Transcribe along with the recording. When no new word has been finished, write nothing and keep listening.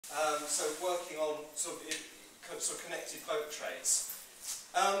so working on sort of connected boat trades.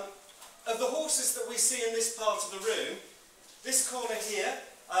 Of the horses that we see in this part of the room, this corner here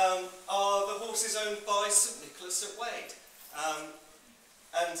are the horses owned by St Nicholas at Wade.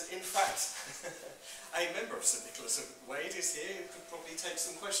 And in fact, a member of St Nicholas at Wade is here who could probably take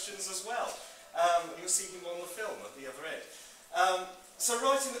some questions as well. You'll see him on the film at the other end. So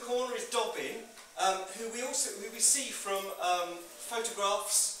right in the corner is Dobbin, who we see from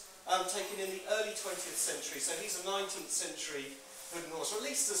photographs taken in the early 20th century. So he's a 19th century Hooden horse, or at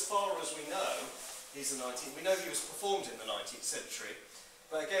least as far as we know, he's a 19th. We know he was performed in the 19th century,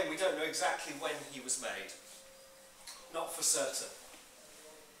 but again, we don't know exactly when he was made. Not for certain.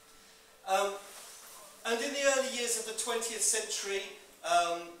 And in the early years of the 20th century,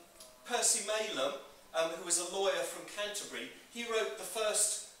 Percy Maidstone, who was a lawyer from Canterbury, he wrote the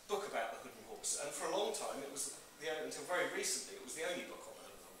first book about the Hooden horse, and for a long time, until very recently, it was the only book on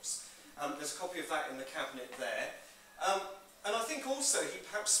the Hooden horse. There's a copy of that in the cabinet there. And I think also he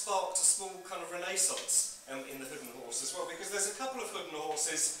perhaps sparked a small kind of renaissance in the Hooden horse as well, because there's a couple of Hooden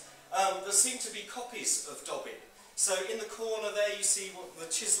horses that seem to be copies of Dobbin. So in the corner there you see the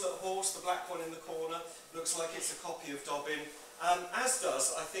Chislett horse, the black one in the corner, looks like it's a copy of Dobbin, as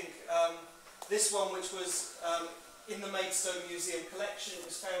does, I think, this one, which was in the Maidstone Museum collection. It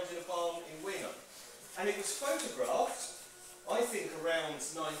was found in a barn in Wingham. And it was photographed, I think, around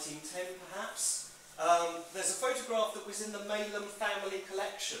 1910 perhaps. There's a photograph that was in the Maidstone family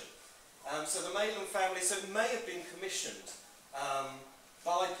collection. So the Maidstone family, so it may have been commissioned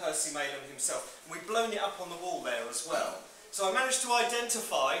by Percy Maidstone himself. We've blown it up on the wall there as well. So I managed to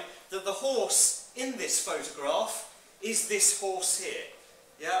identify that the horse in this photograph is this horse here,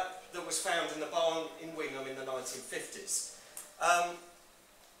 yeah, that was found in the barn in Wingham in the 1950s.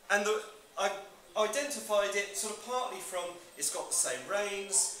 And I identified it sort of partly from, it's got the same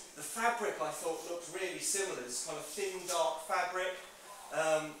reins. The fabric, I thought, looked really similar. This kind of thin, dark fabric.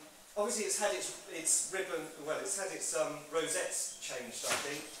 Obviously, it's had its ribbon. Well, it's had its rosettes changed, I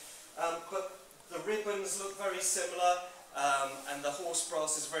think. But the ribbons look very similar, and the horse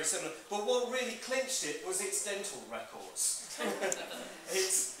brass is very similar. But what really clinched it was its dental records.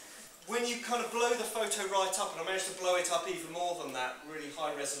 When you kind of blow the photo right up, and I managed to blow it up even more than that, really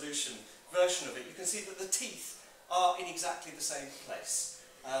high resolution version of it, you can see that the teeth are in exactly the same place.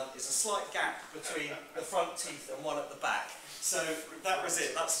 There's a slight gap between the front teeth and one at the back. So that was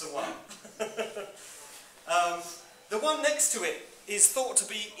it, that's the one. The one next to it is thought to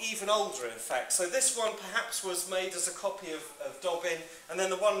be even older, in fact. So this one perhaps was made as a copy of Dobbin, and then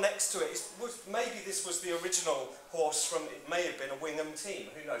the one next to it maybe this was the original horse from, it may have been a Wingham team,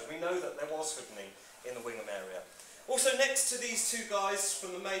 who knows. We know that there was Hoodening in the Wingham area. Also next to these two guys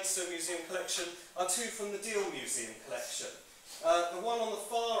from the Maidstone Museum collection are two from the Deal Museum collection. The one on the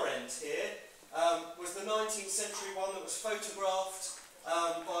far end here was the 19th century one that was photographed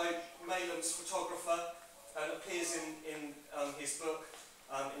by Maidstone's photographer and appears in his book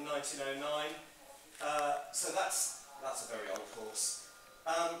in 1909. So that's a very old horse.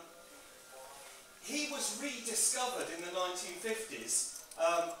 He was rediscovered in the 1950s.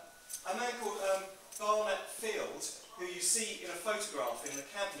 A man called Barnett Field, who you see in a photograph in the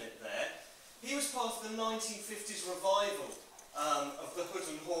cabinet there, he was part of the 1950s revival of the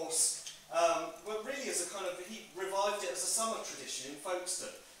Hooden horse, but really as a kind of, he revived it as a summer tradition in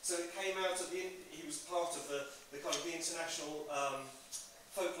Folkestone. So it came out at he was part of the kind of the international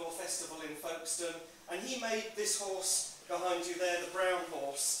folklore festival in Folkestone, and he made this horse behind you there, the brown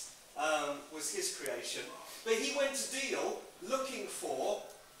horse, was his creation. But he went to Deal looking for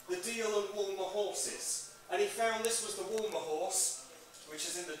the Deal and Walmer horses, and he found this was the Walmer horse, which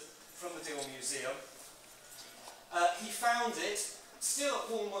is from the Deal Museum. He found it still at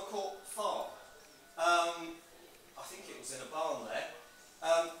Walmer Court Farm. I think it was in a barn there.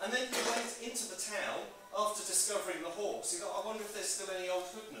 And then he went into the town after discovering the horse. He thought, I wonder if there's still any old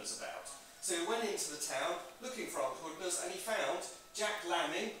Hoodeners about. So he went into the town looking for old Hoodeners, and he found Jack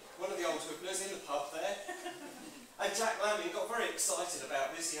Lamming, one of the old Hoodeners, in the pub there. And Jack Lamming got very excited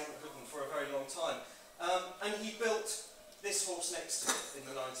about this. He hadn't Hooden for a very long time. And he built this horse next to it in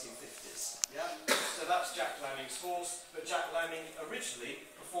the 1950s. Yeah? So that's Jack Lamming's horse, but Jack Lamming originally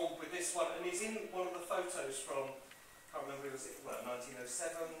performed with this one, and he's in one of the photos from, I can't remember, was it, well,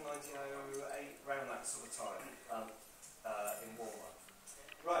 1907, 1908, around that sort of time, in Walmer.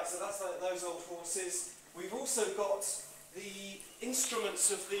 Right, so that's those old horses. We've also got the instruments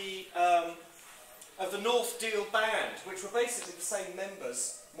of the North Deal Band, which were basically the same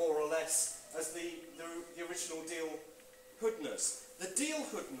members, more or less, as the original Deal Hoodeners. The Deal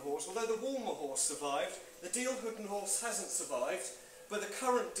Hooden horse, although the Walmer horse survived, the Deal Hooden horse hasn't survived, but the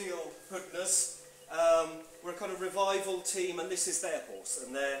current deal Hoodeners were a kind of revival team, and this is their horse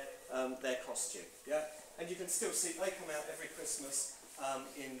and their costume. Yeah, and you can still see they come out every Christmas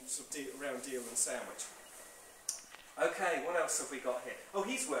in sort of around Deal and Sandwich. Okay, what else have we got here? Oh,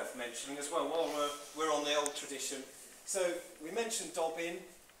 he's worth mentioning as well while we're on the old tradition. So we mentioned Dobbin.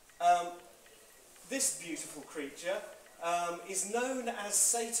 This beautiful creature is known as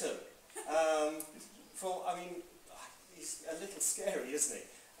Satan. I mean, he's a little scary, isn't he?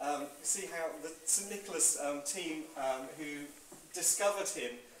 You see how the St Nicholas team who discovered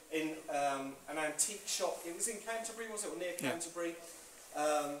him in an antique shop, it was in Canterbury, was it, or near Canterbury?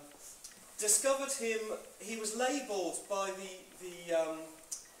 Discovered him. He was labelled by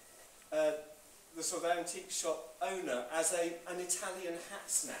the sort of antique shop owner as an Italian hat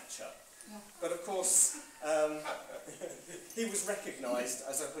snatcher. Yeah. But of course, he was recognised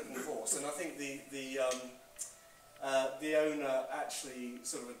as a Hooden horse, and I think the owner actually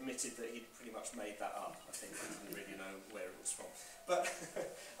sort of admitted that he'd pretty much made that up. I think he didn't really know where it was from. But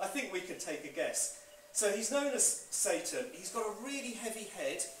I think we could take a guess. So he's known as Satan. He's got a really heavy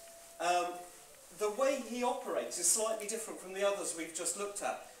head. The way he operates is slightly different from the others we've just looked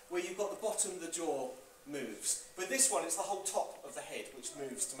at, where you've got the bottom of the jaw moves. But this one, it's the whole top of the head which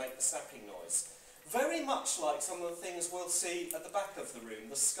moves to make the snapping noise. Very much like some of the things we'll see at the back of the room,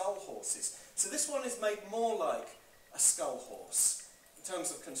 the skull horses. So this one is made more like a skull horse in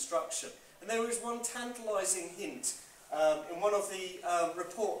terms of construction. And there is one tantalising hint in one of the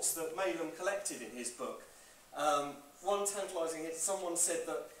reports that Maidstone collected in his book. One tantalising hint, someone said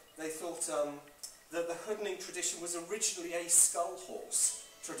that they thought that the Hoodening tradition was originally a skull horse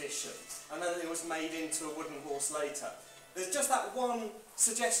tradition, and then it was made into a wooden horse later. There's just that one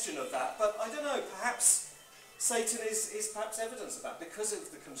suggestion of that, but I don't know, perhaps Satan is perhaps evidence of that because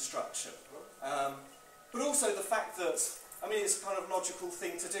of the construction. But also the fact that, I mean, it's a kind of logical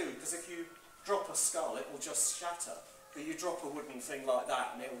thing to do, because if you drop a skull, it will just shatter. But you drop a wooden thing like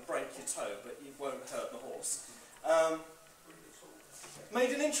that and it will break your toe, but it won't hurt the horse.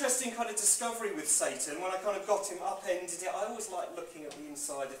 Made an interesting kind of discovery with Satan. When I kind of got him upended it, I always like looking at the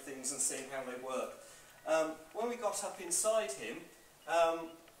inside of things and seeing how they work. When we got up inside him,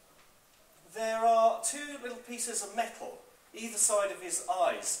 there are two little pieces of metal either side of his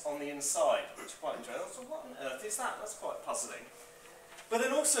eyes on the inside, which is quite interesting. I thought, what on earth is that? That's quite puzzling. But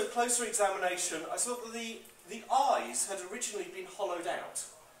then also, closer examination, I saw that the eyes had originally been hollowed out.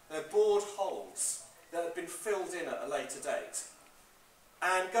 They're bored holes that had been filled in at a later date.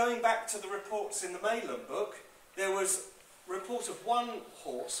 And going back to the reports in the Maidstone book, there was a report of one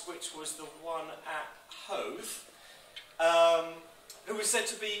horse, which was the one at Hove, who was said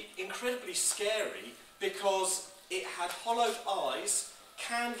to be incredibly scary because it had hollowed eyes,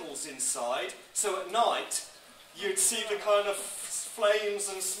 candles inside, so at night you'd see the kind of flames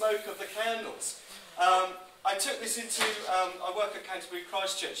and smoke of the candles. I took this into, I work at Canterbury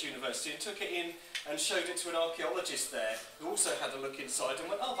Christchurch University, and took it in and showed it to an archaeologist there, who also had a look inside and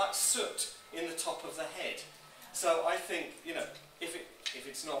went, oh, that's soot in the top of the head. So I think, you know, if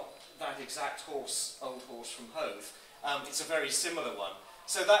it's not that exact horse, old horse from Hove, it's a very similar one.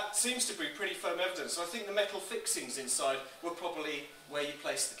 So that seems to be pretty firm evidence. So I think the metal fixings inside were probably where you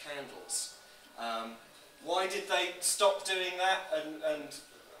place the candles. Why did they stop doing that and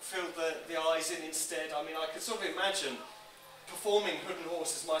fill the eyes in instead? I mean, I could sort of imagine performing Hooden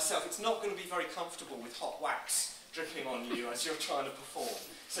horses myself. It's not going to be very comfortable with hot wax dripping on you as you're trying to perform.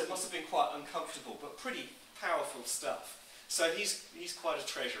 So it must have been quite uncomfortable, but pretty powerful stuff. So he's quite a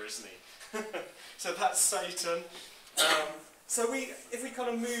treasure, isn't he? So that's Satan. So if we kind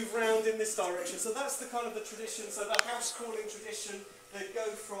of move round in this direction, so that's the kind of the tradition, so the house calling tradition, they go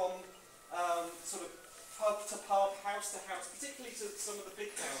from sort of pub to pub, house to house, particularly to some of the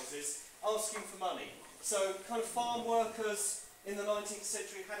big houses, asking for money. So kind of farm workers in the 19th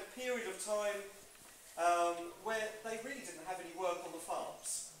century had a period of time where they really didn't have any work on the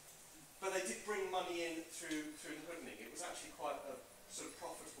farms, but they did bring money in through the hoodening. It was actually quite a sort of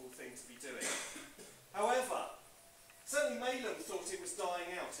profitable thing to be doing. However, certainly Maidstone thought it was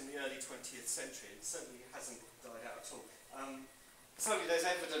dying out in the early 20th century. It certainly hasn't died out at all. Certainly there's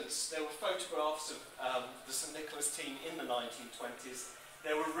evidence, there were photographs of the St Nicholas team in the 1920s.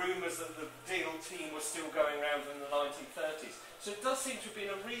 There were rumours that the Deal team was still going around in the 1930s. So it does seem to have been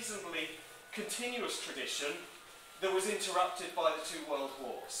a reasonably continuous tradition that was interrupted by the two world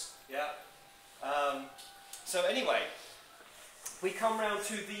wars. Yeah. So anyway, we come round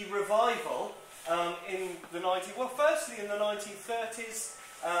to the revival in the 19... Well, firstly in the 1930s,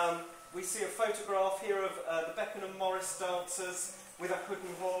 we see a photograph here of the Beckenham Morris dancers with a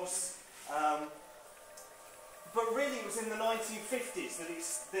Hooden horse. but really it was in the 1950s that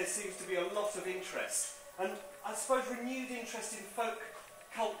there seems to be a lot of interest, and I suppose renewed interest in folk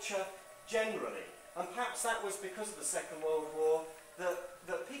culture generally. And perhaps that was because of the Second World War,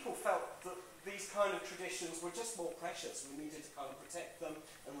 that people felt that these kind of traditions were just more precious. We needed to kind of protect them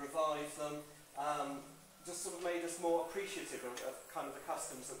and revive them. Just sort of made us more appreciative of kind of the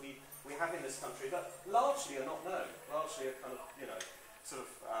customs that we have in this country that largely are not known, largely are kind of, you know, sort of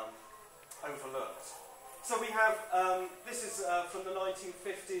overlooked. So we have, this is from the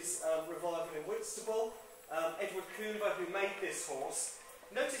 1950s revival in Whitstable. Edward Coomber, who made this horse.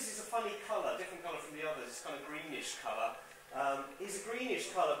 Notice it's a funny colour, different colour from the others, it's kind of greenish colour. He's a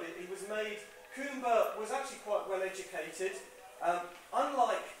greenish colour, but he was made, Coomber was actually quite well educated.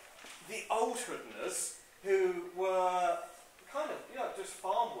 Unlike the old Hoodeners, who were kind of, you know, just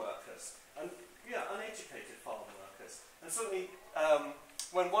farm workers, and, yeah, uneducated farm workers. And certainly,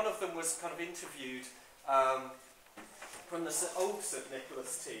 when one of them was kind of interviewed from the old St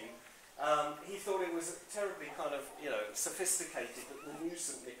Nicholas team, he thought it was terribly kind of, you know, sophisticated that the new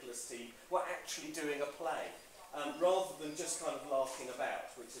St Nicholas team were actually doing a play, rather than just kind of larking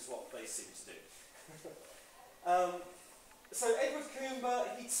about, which is what they seem to do. So Edward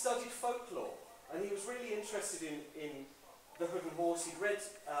Coomber, he'd studied folklore, and he was really interested in the Hooden horse. He'd read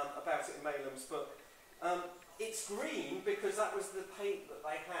about it in Malam's book. It's green because that was the paint that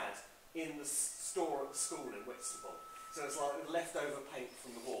they had in the store at the school in Whitstable. So it's like leftover paint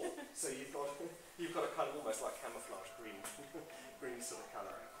from the wall. So you've got a kind of almost like camouflage green, green sort of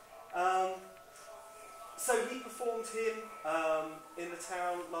colour. So he performed him in the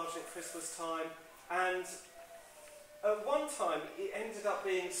town, largely at Christmas time, and at one time it ended up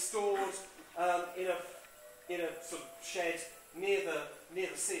being stored in a sort of shed near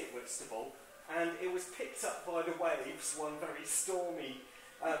the sea at Whitstable, and it was picked up by the waves one very stormy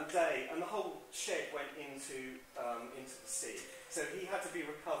day, and the whole shed went into the sea. So he had to be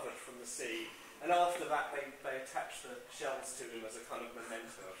recovered from the sea, and after that they attached the shells to him as a kind of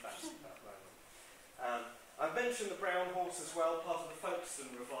memento of that moment. I've mentioned the brown horse as well, part of the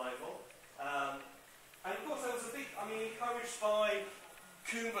Folkestone revival. And of course there was a big, I mean, encouraged by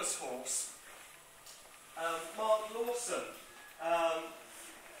Coomber's horse, Mark Lawson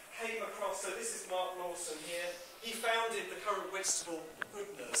came across, so this is Mark Lawson here. He founded the current Whitstable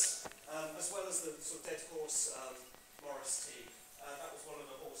Hoodeners, as well as the sort of dead horse Morris team. That was one of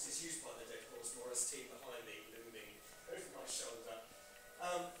the horses used by the dead horse Morris team behind me, looming over my shoulder.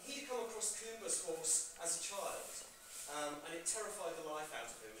 He'd come across Coomber's horse as a child, and it terrified the life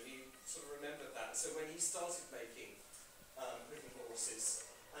out of him, and he sort of remembered that. So when he started making Hooden horses,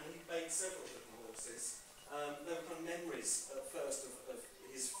 and he made several Hooden horses, there were kind of memories at first of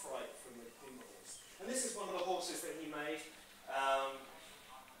his fright from the Coomber horse. And this is one of the horses that he made,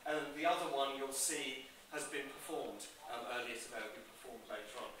 and the other one you'll see has been performed earlier today, will be performed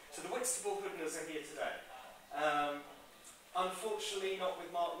later on. So the Whitstable Hoodeners are here today. Unfortunately, not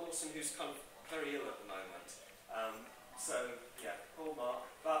with Mark Lawson, who's kind of very ill at the moment. So, yeah, poor Mark,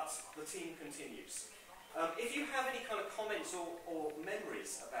 but the team continues. If you have any kind of comments or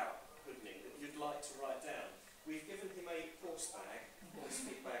memories about Hoodening that you'd like to write down, we've given him a horse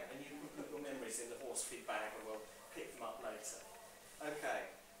feed bag, and you can put your memories in the horse feed bag and we'll pick them up later. Okay,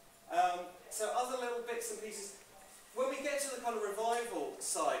 so other little bits and pieces. When we get to the kind of revival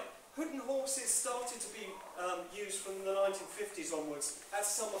side, Hooden horses started to be used from the 1950s onwards at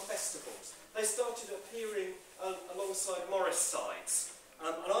summer festivals. They started appearing alongside Morris sides,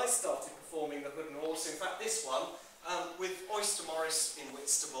 and I started performing the Hooden horse, in fact this one, with Oyster Morris in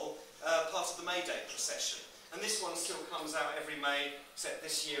Whitstable, part of the May Day procession. And this one still comes out every May, except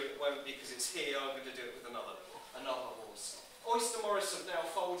this year it won't because it's here. I'm going to do it with another horse. Oyster Morris have now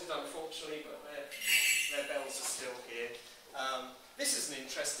folded, unfortunately, but their bells are still here. This is an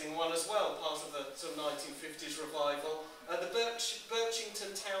interesting one as well, part of the sort of 1950s revival. The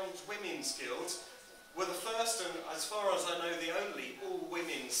Birchington Towns Women's Guild were the first, and as far as I know, the only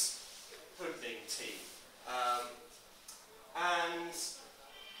all-women's Hoodening team. And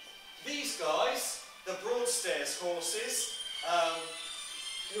these guys, the Broadstairs horses,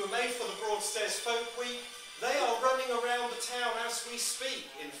 who are made for the Broadstairs Folk Week, they are running around the town as we speak,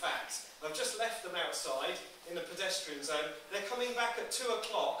 in fact. I've just left them outside in the pedestrian zone. They're coming back at 2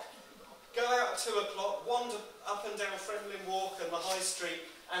 o'clock. Go out at 2 o'clock, wander up and down Fremlin Walk and the High Street,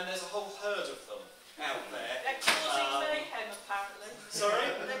 and there's a whole herd of them out there. They're causing mayhem, apparently. Sorry?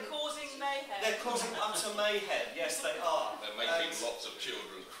 They're causing mayhem. They're causing utter mayhem, yes they are. They're making lots of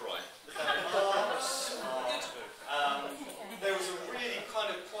children cry. There was a really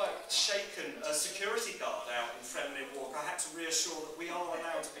kind of quite shaken security guard out in Fremlin Walk. I had to reassure that we are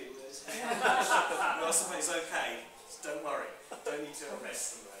allowed to be with it. I suppose okay.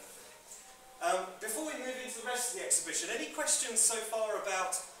 less than anything. Before we move into the rest of the exhibition, any questions so far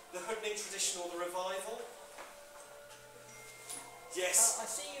about the Hoodening tradition or the revival? Yes. I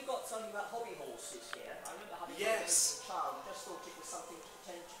see you've got something about hobby horses here. I remember having Yes. as a child. I just thought it was something to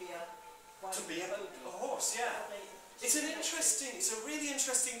pretend to be a horse, yeah. It's a really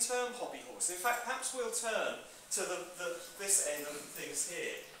interesting term, hobby horse. In fact, perhaps we'll turn to this end of things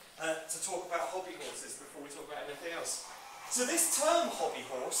here to talk about hobby horses before we talk about anything else. So this term, hobby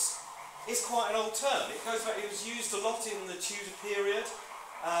horse, is quite an old term. It goes back. It was used a lot in the Tudor period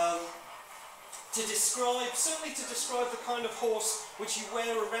to describe, certainly to describe the kind of horse which you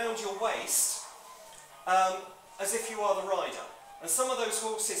wear around your waist as if you are the rider. And some of those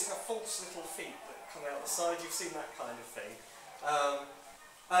horses have false little feet that come out the side. You've seen that kind of thing.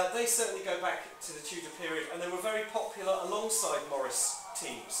 They certainly go back to the Tudor period, and they were very popular alongside Morris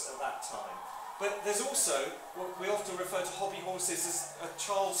teams at that time. But there's also, what we often refer to hobby horses as a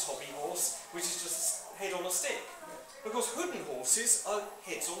child's hobby horse, which is just a head on a stick. Because Hooden horses are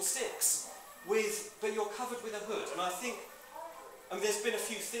heads on sticks, but you're covered with a hood. And I mean, there's been a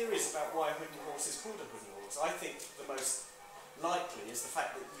few theories about why a Hooden horse is called a Hooden horse. I think the most likely is the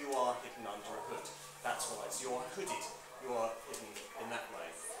fact that you are hidden under a hood. That's why you're hooded. You are hidden in that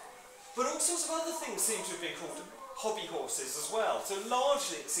way. But all sorts of other things seem to have been called hobby horses as well. So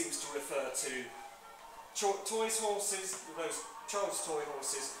largely it seems to refer to toys horses, those child's toy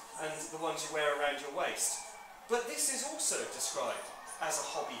horses, and the ones you wear around your waist. But this is also described as a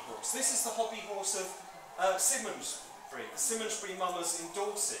hobby horse. This is the hobby horse of Simonsbury, the Simonsbury Mummers in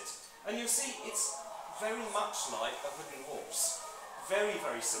Dorset. And you'll see it's very much like a Hooden horse. Very,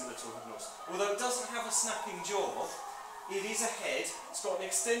 very similar to a Hooden horse. Although it doesn't have a snapping jaw, it is a head, it's got an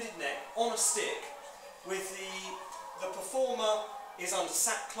extended neck on a stick, with the performer is under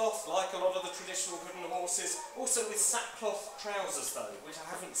sackcloth, like a lot of the traditional Hooden horses, also with sackcloth trousers though, which I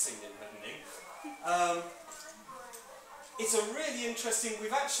haven't seen in Hoodening. It's a really interesting,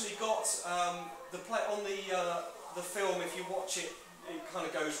 we've actually got the play on the film, if you watch it, it kind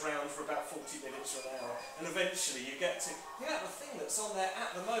of goes round for about 40 minutes or an hour, and eventually you get to, yeah, the thing that's on there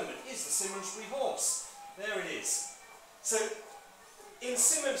at the moment is the Simonsbury horse. There it is. So, in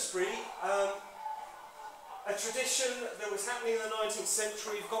Simonsbury, a tradition that was happening in the 19th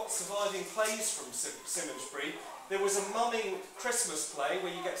century, you've got surviving plays from Simonsbury. There was a mumming Christmas play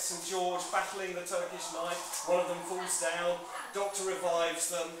where you get St George battling the Turkish knight, one of them falls down, Doctor revives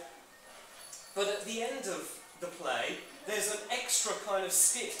them. But at the end of the play, there's an extra kind of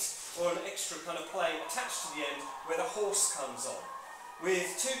skit, or an extra kind of play attached to the end, where the horse comes on,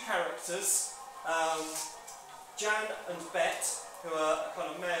 with two characters, Jan and Bet, who are a kind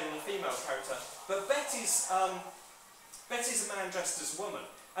of male and a female character, but Betty's a man dressed as a woman.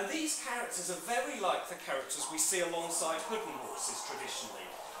 And these characters are very like the characters we see alongside Hooden horses traditionally.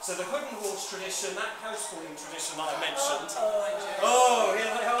 So the Hooden horse tradition, that house-calling tradition that I mentioned. Oh, here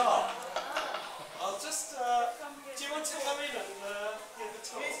they are. I'll just, do you want to come in and hear the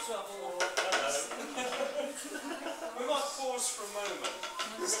talk? Here's trouble. We might pause for a moment.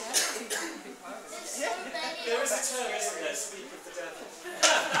 There is a term, isn't there? Speak of the devil.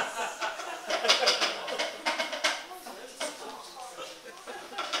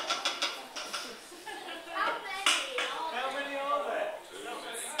 How many are there? We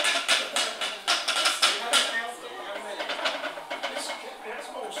haven't counted them. How many? That's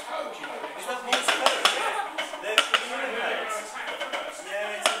Morse code, you know. Is that Morse code? Yeah. There's the universe.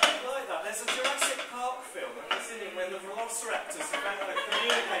 Yeah, it's a bit like that. There's a Jurassic Park film, have you seen it, when the velociraptors are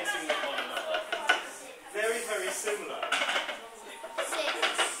communicating with one another. Very, very similar.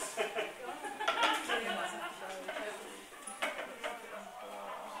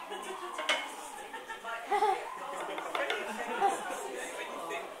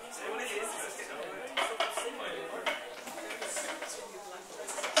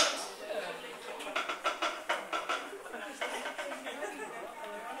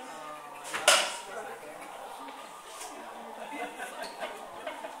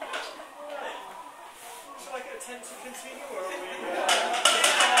 Shall I get a tent to continue, or are we...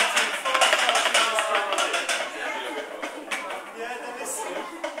 Yeah, there is some.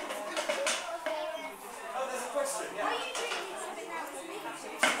 Oh, there's a question, yeah.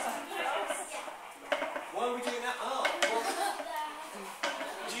 Why are we doing that? Ah, well,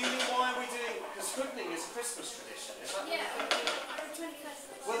 do you mean why are we doing... Because Hoodening is a Christmas tradition, is that? Yeah.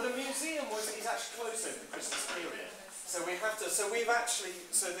 Well, the museum is actually closed over the Christmas period. So we have to, so we've actually,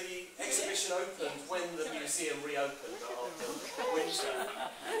 so the exhibition opened when the museum reopened after winter.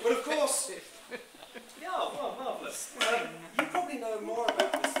 But of course, yeah, well, marvellous. You probably know more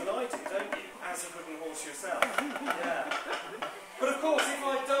about this than I do, don't you, as a Hooden horse yourself? Yeah. But of course, if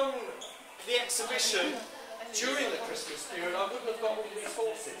I'd done the exhibition during the Christmas period, I wouldn't have got all these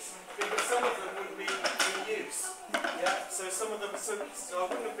horses, because some of them wouldn't be in use. Yeah, so some of them, so I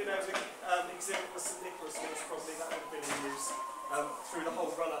wouldn't have been able to exhibit the St Nicholas horse, probably that would have been in use through the whole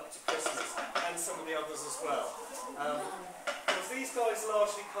run up to Christmas, and some of the others as well. Because these guys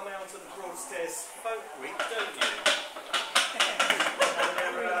largely come out of the Broadstairs Folk Week, don't you?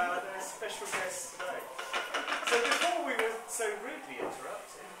 And they're special guests today. So before we were so rudely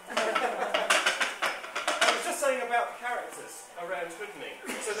interrupted, I was just saying about characters around Hoodening.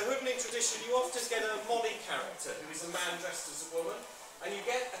 So the Hoodening tradition, you often get a Molly character who is a man dressed as a woman, and you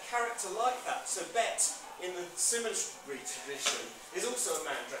get a character like that. So Bet in the Symmetry tradition is also a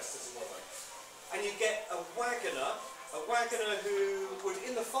man dressed as a woman. And you get a wagoner who would,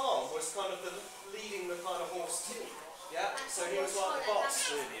 in the farm, was kind of leading the kind of horse team. Yeah, so he was like the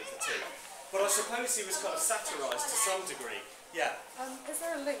boss, really, of the team. But I suppose he was kind of satirised to some degree. Yeah. Is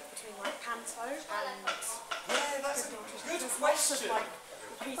there a link between like panto and? Yeah, that's a good There's question. lots of like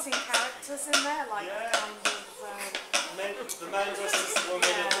repeating characters in there, like Yeah. kind of. The man dressed as a woman,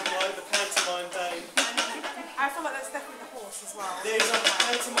 and the pantomime dame. I feel like there's definitely the horse as well. There's a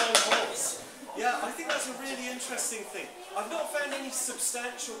pantomime horse. Yeah, I think that's a really interesting thing. I've not found any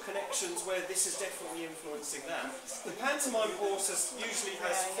substantial connections where this is definitely influencing that. The pantomime horse usually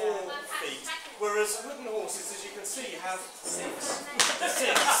has 4 feet, whereas wooden horses, as you can see, have 6. 6.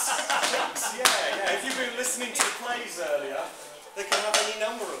 Yeah. If you've been listening to the plays earlier, they can have any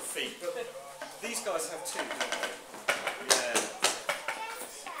number of feet, but these guys have 2, don't they? Yeah.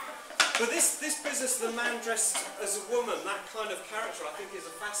 But this business of the man dressed as a woman, that kind of character, I think is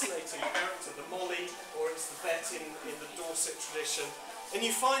a fascinating character. The Molly, or it's the Bet in the Dorset tradition. And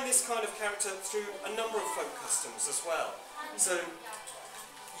you find this kind of character through a number of folk customs as well. So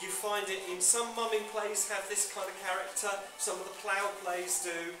you find it in some mumming plays have this kind of character, some of the plough plays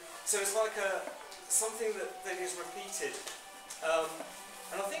do. So it's like something that is repeated.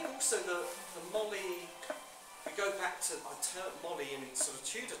 And I think also the Molly, we go back to the term Molly in sort of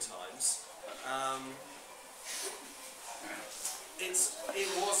Tudor times. It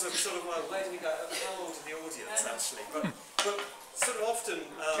was a sort of where do we go? How old are the audience actually? But sort of often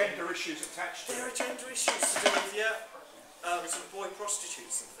Gender issues attached to there are it. gender issues to do with sort of boy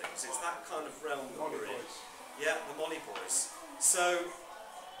prostitutes and things. It's that kind of realm that Molly we're in. boys. Yeah, the Molly boys. So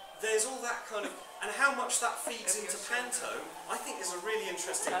there's all that kind of, and how much that feeds into panto, I think is a really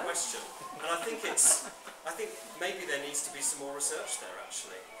interesting question. And I think maybe there needs to be some more research there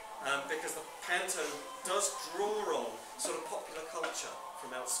actually, because the panto does draw on sort of popular culture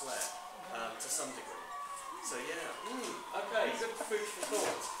from elsewhere to some degree. So yeah, okay, good food for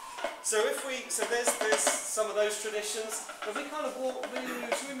thought. So there's some of those traditions. If we kind of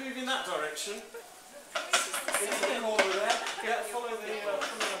should we move in that direction? Into the corner there. Yeah, follow the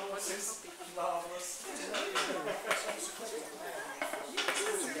horses. Marvellous.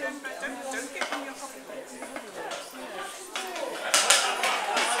 Don't get on your coffee.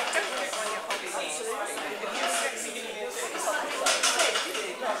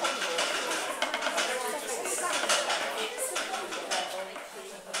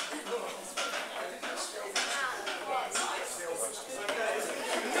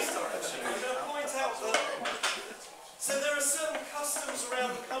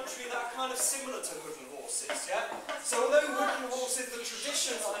 Similar to wooden horses, yeah? So although wooden horses, the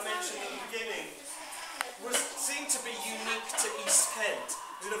tradition that I mentioned at the beginning, seemed to be unique to East Kent.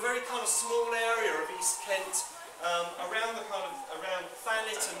 In a very kind of small area of East Kent, around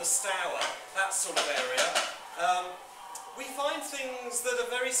Thanet and the Stour, that sort of area, we find things that are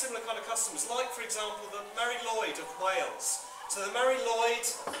very similar kind of customs, like for example the Mary Lloyd of Wales. So the Mary Lloyd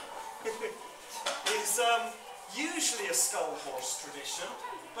is usually a scull horse tradition,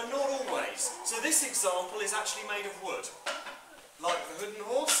 but not always. So this example is actually made of wood, like the Hooden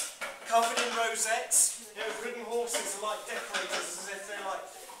horse, covered in rosettes. You know, Hooden horses are like decorators, as if they're like,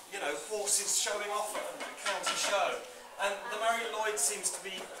 you know, horses showing off at a county show. And the Mary Lloyd seems to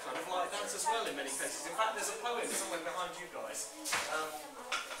be kind of like that as well in many cases. In fact, there's a poem somewhere behind you guys.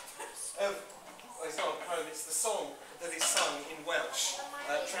 Well, it's not a poem, it's the song that is sung in Welsh,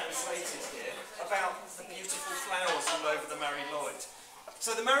 translated here, about the beautiful flowers all over the Mary Lloyd.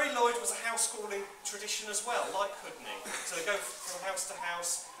 So the Mary Lloyd was a house-calling tradition as well, like Hoodening. So they go from house to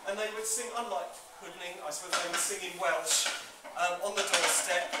house, and they would sing, unlike Hoodening, I suppose they would sing in Welsh on the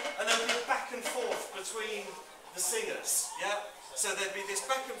doorstep, and there would be a back and forth between the singers, yeah? So there'd be this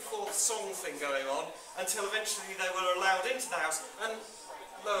back and forth song thing going on, until eventually they were allowed into the house. And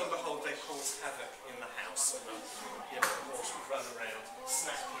lo and behold, they cause havoc in the house, and the horse would run around,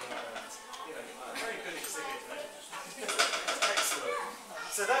 snapping around. A very good exhibit there. Excellent.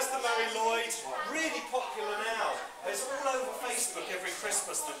 So that's the Mary Lloyd, really popular now. It's all over Facebook every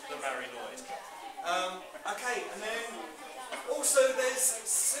Christmas, the Mary Lloyd. Okay, and then also there's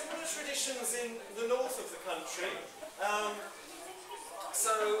similar traditions in the north of the country.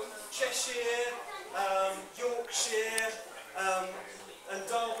 So Cheshire, Yorkshire, and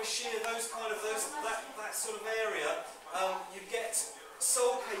Derbyshire, that sort of area, you get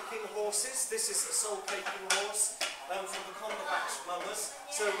soul-caking horses. This is a soul-caking horse from the Cumberbatch mummers.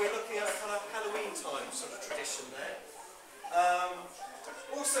 So we're looking at a kind of Halloween time sort of tradition there.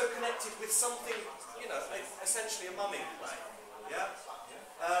 Also connected with something, essentially a mumming play. Yeah.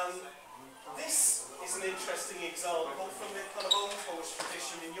 This is an interesting example from the kind of old horse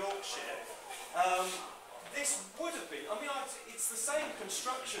tradition in Yorkshire. This would have been, it's the same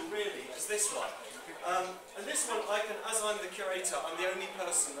construction really as this one. And this one, as I'm the curator, I'm the only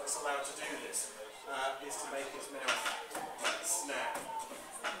person that's allowed to do this, is to make his mouth snap.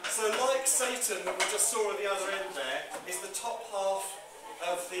 So like Satan that we just saw at the other end there, is the top half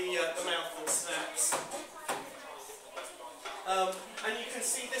of the mouth that snaps. And you can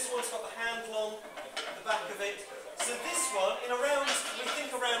see this one's got the handle on the back of it. So this one, we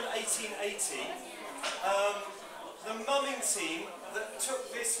think around 1880, the mumming team that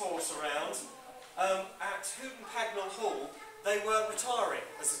took this horse around at Hooden Hall, they were retiring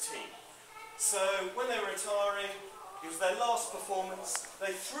as a team. So when they were retiring, it was their last performance,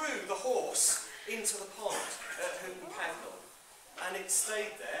 they threw the horse into the pond at Hooden and it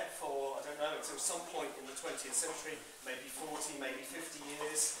stayed there for, I don't know, until some point in the 20th century, maybe 40, maybe 50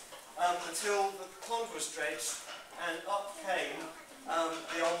 years, until the pond was dredged and up came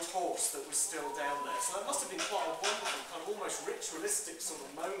the old horse that was still down there. So that must have been quite a wonderful, kind of almost ritualistic sort of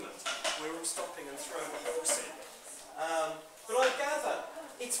moment. We were all stopping and throwing the horse in. But I gather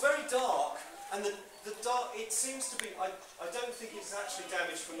it's very dark, and the dark, it seems to be, I don't think it's actually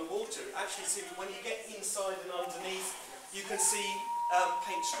damaged from the water. It actually seems, when you get inside and underneath, you can see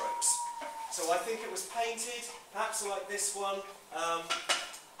paint strokes. So I think it was painted, perhaps like this one.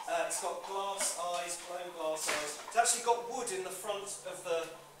 It's got glass eyes, blown glass eyes. It's actually got wood in the front of the,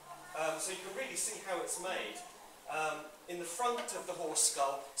 so you can really see how it's made. In the front of the horse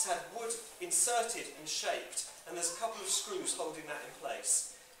skull, it's had wood inserted and shaped, and there's a couple of screws holding that in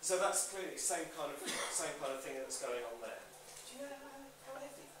place. So that's clearly the same kind of thing that's going on there. Do you know how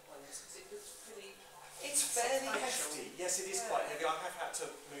heavy that one is? Because it looks pretty. It's fairly hefty. Yes, it is quite heavy. I have had to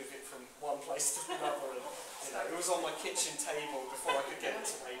move it from one place to another. And, it was on my kitchen table before I could get it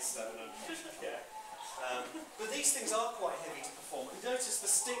to Maidstone. And, yeah. But these things are quite heavy to perform. And notice the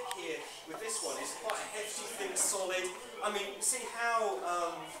stick here with this one is quite a hefty thing, solid. I mean, see how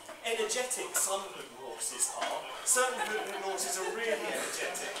energetic some Hooden horses are. Certain Hooden horses are really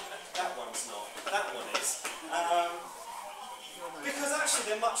energetic. That one's not. That one is. Because actually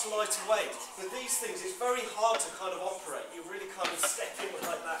they're much lighter weight. But these things, it's very hard to kind of operate. You really kind of step in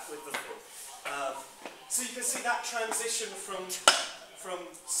like that with the thing. So you can see that transition from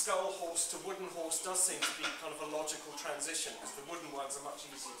skull horse to wooden horse does seem to be kind of a logical transition, because the wooden ones are much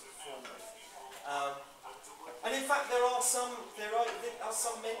easier to perform with. And in fact there are some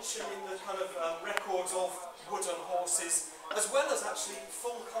mention in the kind of records of wooden horses, as well as actually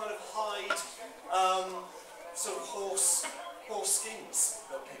full kind of hide sort of horse skins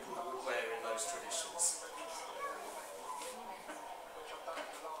that people would wear in those traditions.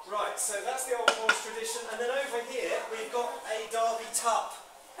 Right, so that's the old horse tradition, and then over here we've got a Derby Tup.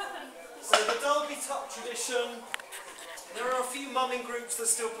 So the Derby Tup tradition, there are a few mumming groups that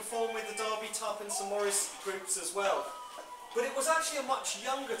still perform with the Derby Tup and some Morris groups as well. But it was actually a much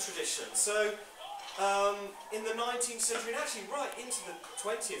younger tradition. So in the 19th century, and actually right into the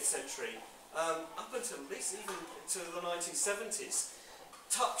 20th century, up until at least even to the 1970s,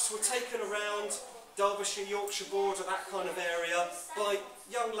 tups were taken around Derbyshire, Yorkshire border, that kind of area, by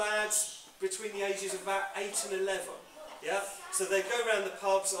young lads between the ages of about 8 and 11. Yeah? So they'd go around the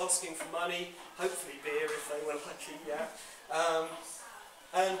pubs asking for money, hopefully beer if they were lucky, yeah?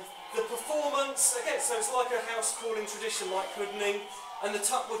 And the performance, again, so it's like a house calling tradition like Hoodening, and the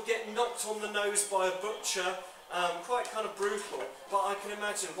tup would get knocked on the nose by a butcher, quite kind of brutal, but I can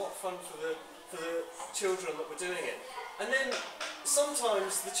imagine what fun for the children that were doing it. And then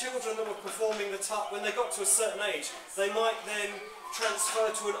sometimes the children that were performing the tup, when they got to a certain age, they might then transfer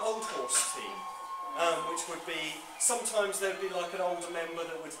to an old horse team, which would be, sometimes there'd be like an older member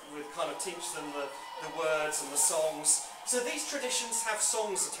that would kind of teach them the words and the songs, So these traditions have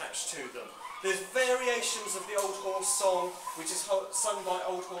songs attached to them. There's variations of the Old Horse song, which is sung by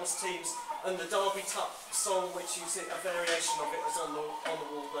Old Horse teams, and the Derby Tuck song, which you see a variation of it is on the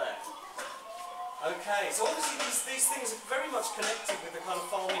wall there. Okay, so obviously these things are very much connected with the kind of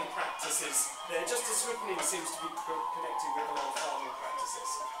farming practices there, just as Hoodening seems to be connected with a lot of farming practices.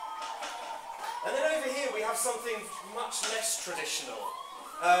 And then over here we have something much less traditional.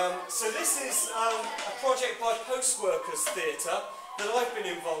 So this is a project by Post Workers Theatre that I've been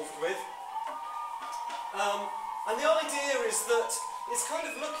involved with. And the idea is that it's kind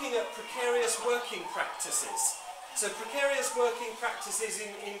of looking at precarious working practices. So precarious working practices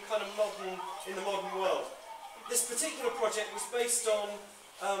in the modern world. This particular project was based on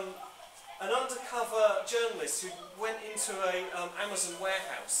an undercover journalist who went into a Amazon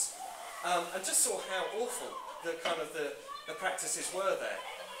warehouse and just saw how awful the practices were there.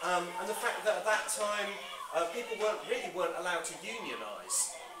 And the fact that at that time people weren't allowed to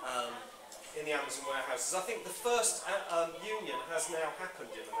unionise in the Amazon warehouses. I think the first union has now happened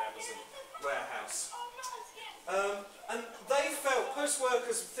in an Amazon warehouse. And they felt, Post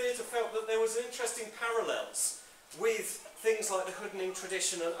Workers Theatre felt that there was interesting parallels with things like the Hoodening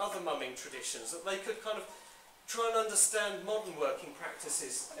tradition and other mumming traditions, that they could kind of try and understand modern working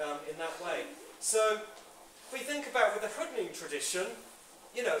practices in that way. So, if we think about with the Hoodening tradition,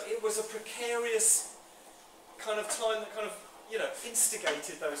 you know, it was a precarious kind of time that kind of, you know,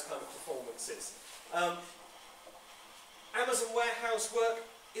 instigated those kind of performances. Amazon warehouse work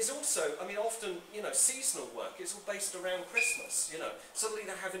is also, I mean, often, you know, seasonal work. It's all based around Christmas, you know. Suddenly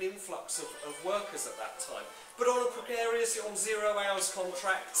they have an influx of workers at that time. But on a precarious, on 0 hours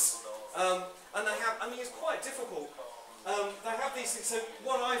contracts, and they have, I mean, it's quite difficult. They have these things, so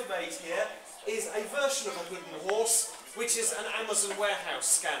what I've made here is a version of a Hooden horse, which is an Amazon warehouse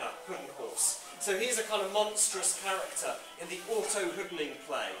scanner Hooden horse. So here's a kind of monstrous character in the auto-Hoodening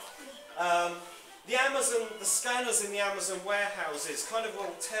play. The scanners in the Amazon warehouses kind of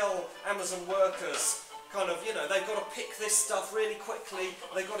will tell Amazon workers, kind of, you know, they've got to pick this stuff really quickly,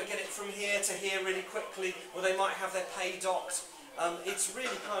 they've got to get it from here to here really quickly, or they might have their pay docked. It's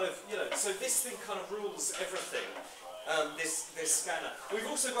really kind of, you know, so this thing kind of rules everything, this scanner. We've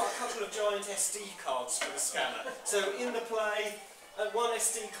also got a couple of giant SD cards for the scanner. So in the play, one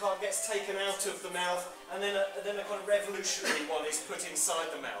SD card gets taken out of the mouth, and then a kind of revolutionary one is put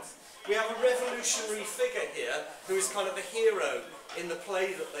inside the mouth. We have a revolutionary figure here, who is kind of the hero in the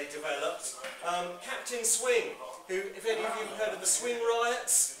play that they developed. Captain Swing, who, if any of you have heard of the Swing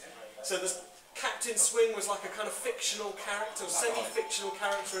Riots, so the Captain Swing was like a kind of fictional character, semi-fictional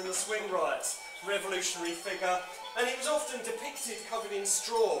character in the Swing Riots, revolutionary figure, and he was often depicted covered in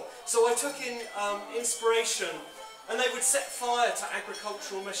straw. So I took in inspiration, and they would set fire to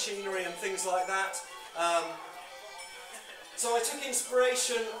agricultural machinery and things like that. So I took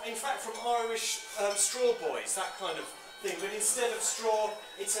inspiration, in fact, from Irish straw boys, that kind of thing, but instead of straw,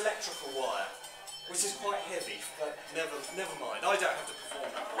 it's electrical wire, which is quite heavy, but never mind. I don't have to perform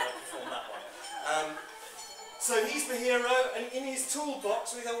that one, I perform that one. So he's the hero, and in his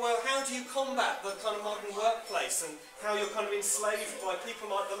toolbox we go, well, how do you combat the kind of modern workplace, and how you're kind of enslaved by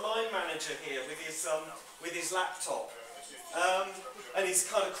people like the line manager here with his laptop, and his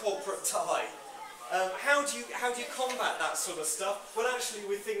kind of corporate tie. How do you combat that sort of stuff? Well, actually,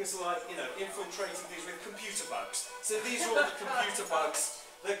 with things like, you know, infiltrating things with computer bugs. So these are all the computer bugs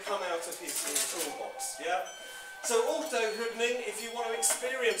that come out of his toolbox. Yeah. So auto-Hoodening, if you want to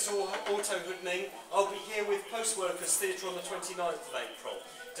experience auto-Hoodening, I'll be here with Post Workers Theatre on the 29th of April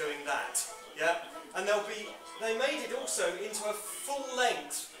doing that. Yeah. And they made it also into a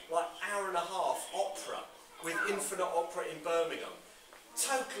full-length, like hour-and-a-half opera with Infinite Opera in Birmingham.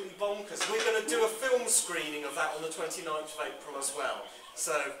 Totally bonkers. We're going to do a film screening of that on the 29th of April as well.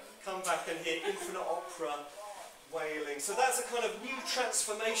 So come back and hear Infinite Opera wailing. So that's a kind of new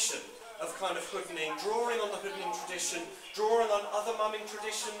transformation of kind of Hoodening, drawing on the Hoodening tradition, drawing on other mumming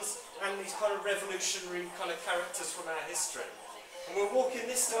traditions, and these kind of revolutionary kind of characters from our history. And we'll walk in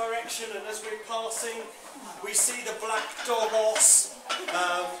this direction, and as we're passing, we see the black dog oss,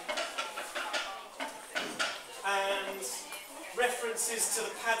 and references to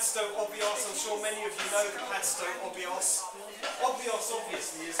the Padstow Obios. I'm sure many of you know the Padstow Obios. Obios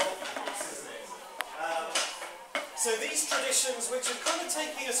obviously is obvious, isn't it? So these traditions, which are kind of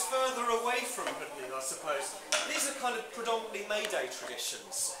taking us further away from Hoodening, I suppose, these are kind of predominantly May Day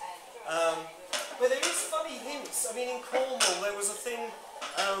traditions. But there is funny hints. I mean, in Cornwall there was a thing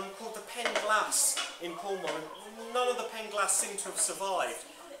called the pen glass in Cornwall, and none of the pen glass seem to have survived.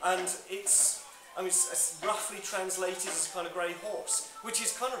 And it's I mean, it's roughly translated as a kind of grey horse, which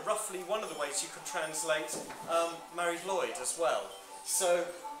is kind of roughly one of the ways you could translate Married Lloyd as well. So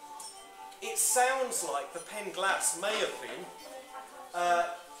it sounds like the pen glass may have been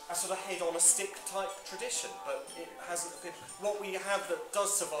a sort of head on a stick type tradition, but it hasn't been. What we have that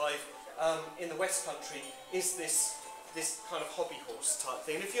does survive in the West Country is this kind of hobby horse type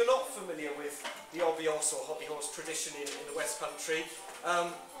thing. And if you're not familiar with the obios or hobby horse tradition in the West Country,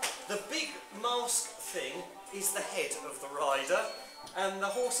 the big mask thing is the head of the rider, and the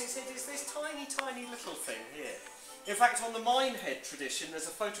horse's head is this tiny, tiny little thing here. In fact, on the Minehead tradition, there's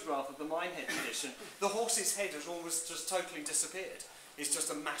a photograph of the Minehead tradition, the horse's head has almost just totally disappeared. It's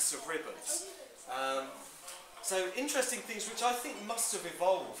just a mass of ribbons. So interesting things which I think must have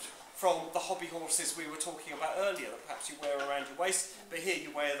evolved from the hobby horses we were talking about earlier, that perhaps you wear around your waist, but here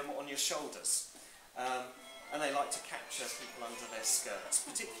you wear them on your shoulders. And they like to capture people under their skirts,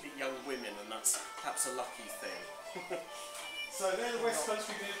 particularly young women, and that's perhaps a lucky thing. So they're the West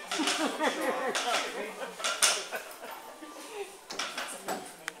Country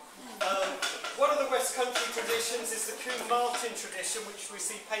one of the West Country traditions is the Coombe Martin tradition, which we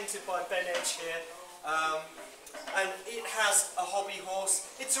see painted by Ben Edge here. And it has a hobby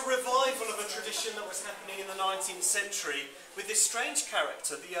horse. It's a revival of a tradition that was happening in the 19th century with this strange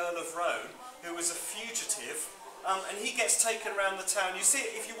character, the Earl of Roane, who was a fugitive, and he gets taken around the town. You see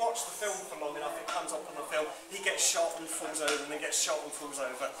it if you watch the film for long enough, it comes up on the film. He gets shot and falls over, and then gets shot and falls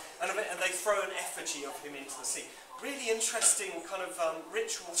over, and they throw an effigy of him into the sea. Really interesting kind of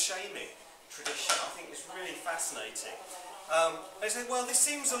ritual shaming tradition. I think it's really fascinating. They say, well, this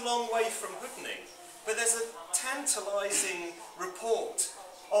seems a long way from Hoodening, but there's a tantalising report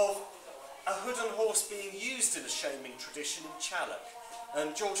of a Hooden horse being used in a shaming tradition in Challock.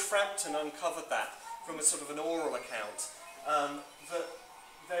 And George Frampton uncovered that from a sort of an oral account, that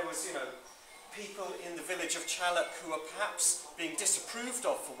there was, you know, people in the village of Challock who are perhaps being disapproved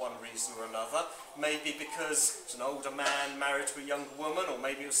of for one reason or another, maybe because it's an older man married to a younger woman, or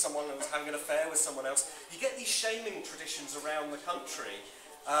maybe it was someone who was having an affair with someone else. You get these shaming traditions around the country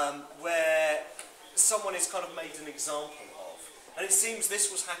where someone is kind of made an example of. And it seems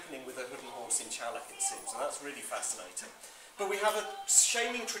this was happening with a Hooden horse in Challock, it seems, and that's really fascinating. But we have a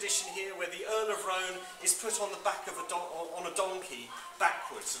shaming tradition here where the Earl of Roane is put on the back of on a donkey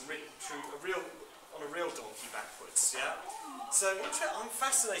backwards and ridden through on a real donkey backwards. Yeah. So I'm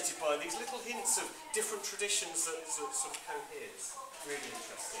fascinated by these little hints of different traditions that sort of coheres. Really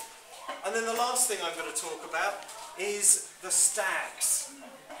interesting. And then the last thing I'm going to talk about is the stags.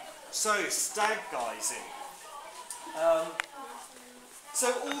 So stag guising.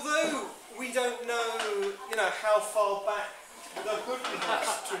 So although we don't know, you know, how far back the Hooden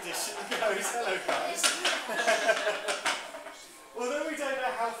horse tradition goes, hello guys. Although we don't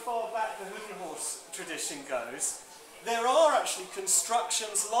know how far back the Hooden horse tradition goes, there are actually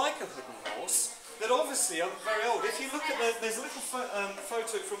constructions like a Hooden horse that obviously are very old. If you look at there's a little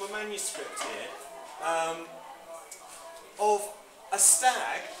photo from a manuscript here of a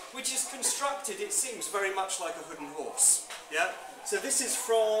stag which is constructed, it seems, very much like a Hooden horse. Yeah. So this is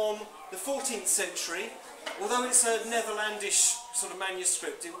from the 14th century. Although it's a Netherlandish sort of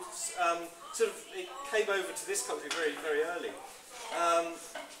manuscript, it was, it came over to this country very, very early.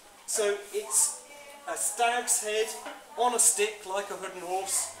 So it's a stag's head on a stick like a Hooden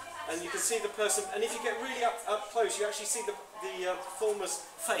horse, and you can see the person. And if you get really up close, you actually see the performer's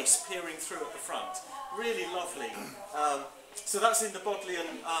face peering through at the front. Really lovely. So that's in the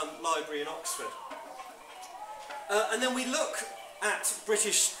Bodleian Library in Oxford. And then we look at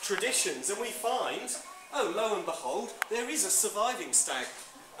British traditions, and we find, oh, lo and behold, there is a surviving stag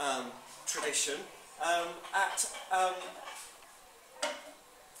tradition at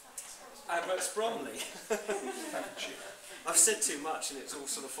Abbots Bromley. I've said too much and it's all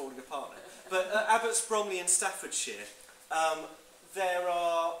sort of falling apart now. But at Abbots Bromley in Staffordshire, there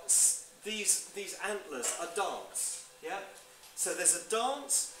are these antlers are danced. Yeah. So there's a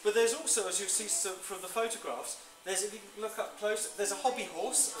dance, but there's also, as you see from the photographs, if you look up close, there's a hobby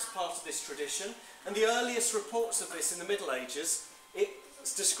horse as part of this tradition, and the earliest reports of this in the Middle Ages,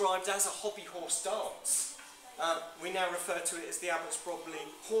 it's described as a hobby horse dance. We now refer to it as the Abbots Bromley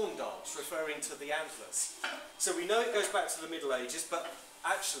horn dance, referring to the antlers. So we know it goes back to the Middle Ages, but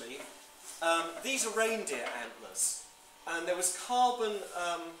actually, these are reindeer antlers, and there was carbon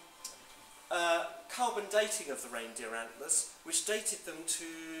dating of the reindeer antlers, which dated them to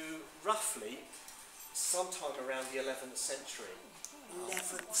roughly sometime around the 11th century.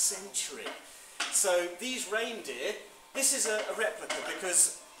 11th century. So these reindeer, this is a replica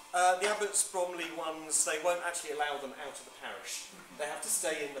because the Abbots Bromley ones, they won't actually allow them out of the parish. They have to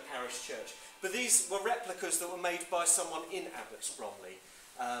stay in the parish church. but these were replicas that were made by someone in Abbots Bromley.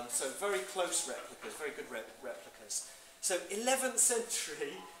 So very close replicas, very good replicas. So 11th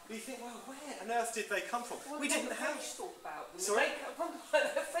century, you think, well, where on earth did they come from? Well, we didn't have... French thought about them. Sorry?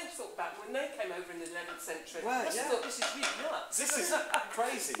 The French thought about them when they came over in the 11th century. Well, They thought, this is really nuts. This is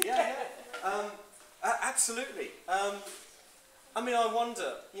crazy, yeah. Absolutely. I mean, I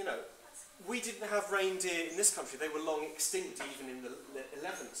wonder, you know, we didn't have reindeer in this country. They were long extinct even in the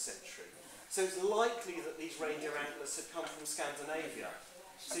 11th century. So it's likely that these reindeer antlers had come from Scandinavia.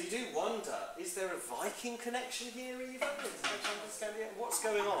 So you do wonder, is there a Viking connection here even? What's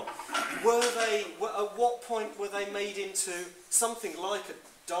going on? Were they, at what point were they made into something like a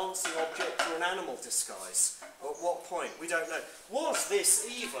dancing object or an animal disguise? At what point? We don't know.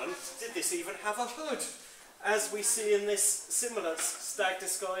 Did this even have a hood? As we see in this similar stag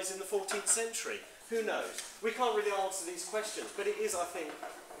disguise in the 14th century. Who knows? We can't really answer these questions, but it is, I think,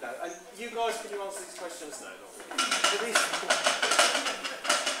 no. And you guys, can you answer these questions? No, not really.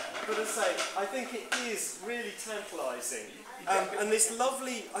 But as I say, I think it is really tantalising. And this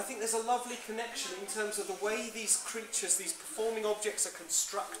lovely, I think there's a lovely connection in terms of the way these creatures, these performing objects are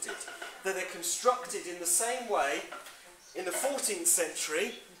constructed. That they're constructed in the same way in the 14th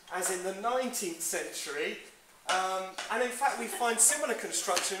century as in the 19th century. And in fact we find similar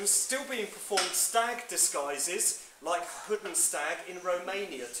constructions still being performed, stag disguises, like Hooden stag in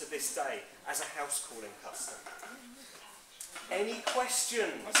Romania to this day, as a house calling custom. Any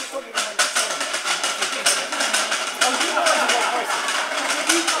questions?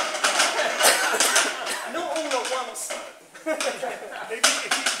 Not all at once though. If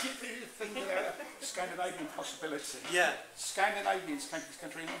you think about Scandinavian possibility, Yeah. Scandinavians came to this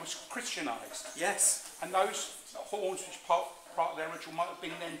country and was Christianised. Yes. And those horns, which part of their ritual, might have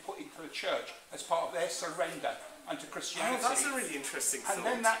been then put into the church as part of their surrender unto Christianity. Oh, that's a really interesting thought. And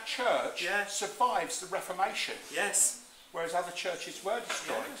then that church survives the Reformation. Yes. Whereas other churches were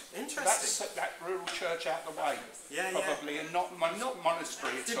destroyed. Yeah, interesting. So that's that rural church out the way, probably, and not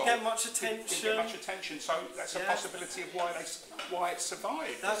monastery at all. Didn't get much attention. Didn't get much attention, so that's a possibility of why it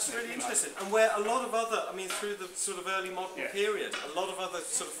survived. That's really interesting. And where a lot of other, I mean, through the sort of early modern period, a lot of other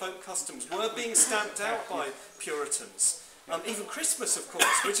sort of folk customs were being stamped out by Puritans. Even Christmas, of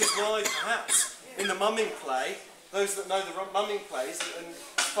course, which is why perhaps in the mumming play, those that know the mumming plays, and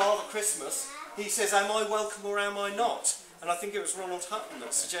Father Christmas, he says, am I welcome or am I not? And I think it was Ronald Hutton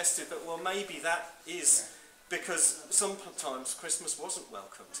that suggested that, well, maybe that is because sometimes Christmas wasn't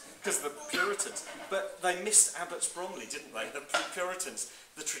welcomed, because of the Puritans. But they missed Abbots Bromley, didn't they? The Puritans.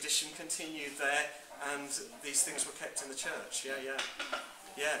 The tradition continued there, and these things were kept in the church.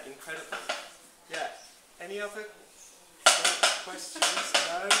 Yeah, incredible. Yeah. Any other questions?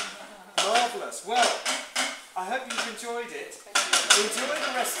 No? Marvellous. Well, I hope you've enjoyed it. Enjoy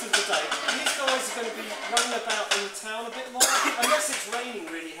the rest of the day. These guys are going to be running about in the town a bit more, unless it's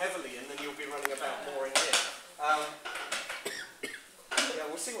raining really heavily, and then you'll be running about more in here. Yeah,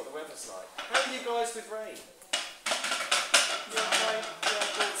 we'll see what the weather's like. How are you guys with rain?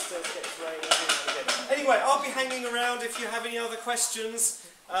 Downstairs gets rain. Anyway, I'll be hanging around if you have any other questions,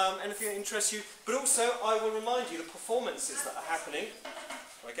 anything that interests you. But also, I will remind you the performances that are happening.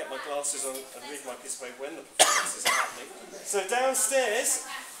 I get my glasses on and read my piece away when the performances are happening. So downstairs,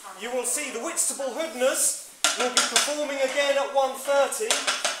 you will see the Whitstable Hoodeners will be performing again at 1:30,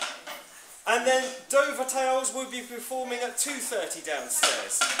 and then Dover Tales will be performing at 2:30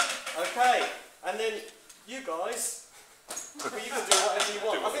 downstairs. Okay, and then you guys, well, you can do whatever you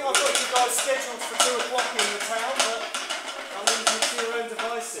want. I think I've got you guys scheduled for 2 o'clock in the town, but I'll leave you to your own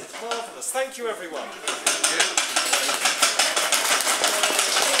devices. Marvellous. Thank you, everyone.